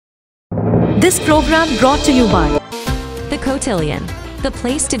This program brought to you by The Cotillion, the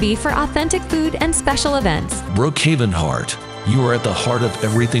place to be for authentic food and special events. Brookhaven Heart, you are at the heart of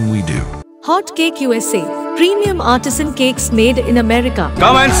everything we do. Hot Cake USA, premium artisan cakes made in America.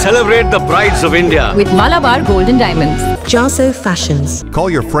 Come and celebrate the brides of India with Malabar Golden Diamonds. Jaso Fashions. Call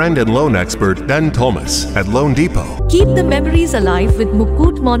your friend and loan expert Dan Thomas at Loan Depot. Keep the memories alive with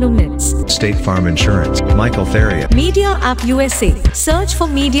Mukut Monuments. State Farm Insurance, Michael Theriot. Media App USA. Search for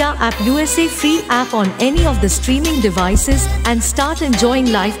Media App USA free app on any of the streaming devices and start enjoying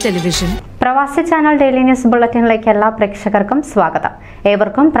live television. പ്രവാസി channel daily news ബുള്ളറ്റിനിലേക്ക് എല്ലാ പ്രേക്ഷകർക്കും സ്വാഗതം.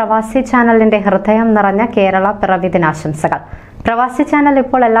 ഏവർക്കും പ്രവാസി ചാനലിന്റെ ഹൃദയം നിറഞ്ഞ കേരള പിറവി ദിനാശംസകൾ. പ്രവാസി ചാനൽ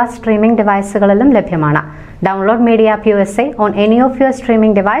ഇപ്പോൾ എല്ലാ സ്ട്രീമിംഗ് ഡിവൈസുകളിലും ലഭ്യമാണ്. Download media app USA on any of your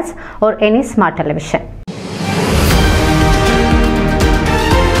streaming device or any smart television.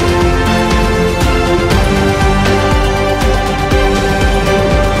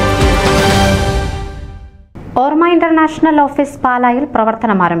 ഓർമ്മ ഇന്റർനാഷണൽ ഓഫീസ് പാലായിൽ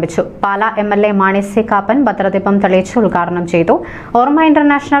പ്രവർത്തനം ആരംഭിച്ചു. പാല MLA മാണി സി കാപ്പൻ ഭദ്രദീപം തെളിയിച്ച് ഉദ്ഘാടനം ചെയ്തു. ഓർമ്മ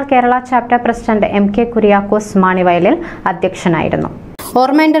international Kerala chapter president MK Kuriakose മാണിവയലിൽ അധ്യക്ഷനായിരുന്നു.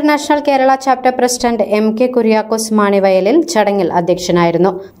 ഓർമ്മ international Kerala chapter president MK Kuriakose മാണിവയലിൽ ചടങ്ങിൽ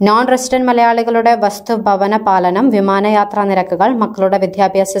അധ്യക്ഷനായിരുന്നു. നോൺ റെസിഡന്റ് മലയാളികളുടെ വസ്തുഭവന പാലനം, വിമാനയാത്രാ നിരക്കുകൾ, മക്കളുടെ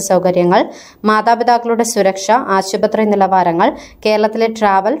വിദ്യാഭ്യാസ സൌകര്യങ്ങൾ, മാതാപിതാക്കളുടെ സുരക്ഷ, ആശുപത്രി നിലവാരങ്ങൾ, കേരളത്തിലെ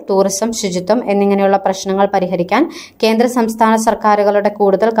ട്രാവൽ, ടൂറിസം, ശുചിത്വം എന്നിങ്ങനെയുള്ള പ്രശ്നങ്ങൾ പരിഹരിക്കാൻ കേന്ദ്ര സംസ്ഥാന സർക്കാരുകളുടെ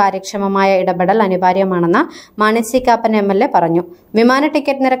കൂടുതൽ കാര്യക്ഷമമായ ഇടപെടൽ അനിവാര്യമാണെന്ന് മാണി സി കാപ്പൻ MLA പറഞ്ഞു. വിമാന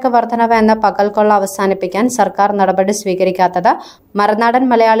ടിക്കറ്റ് നിരക്ക് വർധനവ് എന്ന പകൽക്കൊള്ള അവസാനിപ്പിക്കാൻ സർക്കാർ നടപടി സ്വീകരിക്കാത്തത് മറുനാടൻ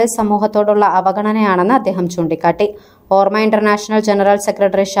മലയാളി സമൂഹത്തോടുള്ള അവഗണനയാണെന്ന് അദ്ദേഹം ചൂണ്ടിക്കാട്ടി. ഓർമ്മ international general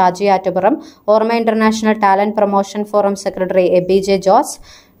secretary Shaji Attupuram, ഓർമ്മ international talent promotion forum secretary ABJ Jose,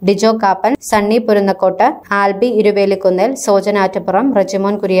 Dijo Kappan, Sunny പുരുന്നക്കോട്ട്, Albi Iruvelikkunnel, Sojan Attupuram,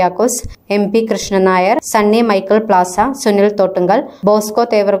 Rejimon Kuriakose, MP Krishnan Nair, Sunny Michael Plaza, Sunil Thottungal, Bosco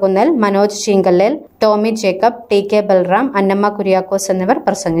തേവർകുന്നേൽ, Manoj Cheenkallel, Tomy Jacob, TK Balram, Annamma Kuriakose എന്നിവർ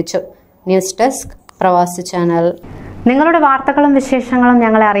പ്രസംഗിച്ചു. ന്യൂസ് ഡെസ്ക് പ്രവാസി ചാനൽ. നിങ്ങളുടെ വാർത്തകളും വിശേഷങ്ങളും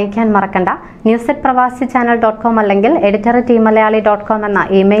ഞങ്ങളെ അറിയിക്കാൻ മറക്കണ്ട. news@pravasichannel.com അല്ലെങ്കിൽ editor@tmalayaali.com എന്ന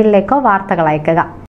ഇമെയിലിലേക്കോ വാർത്തകൾ അയയ്ക്കുക.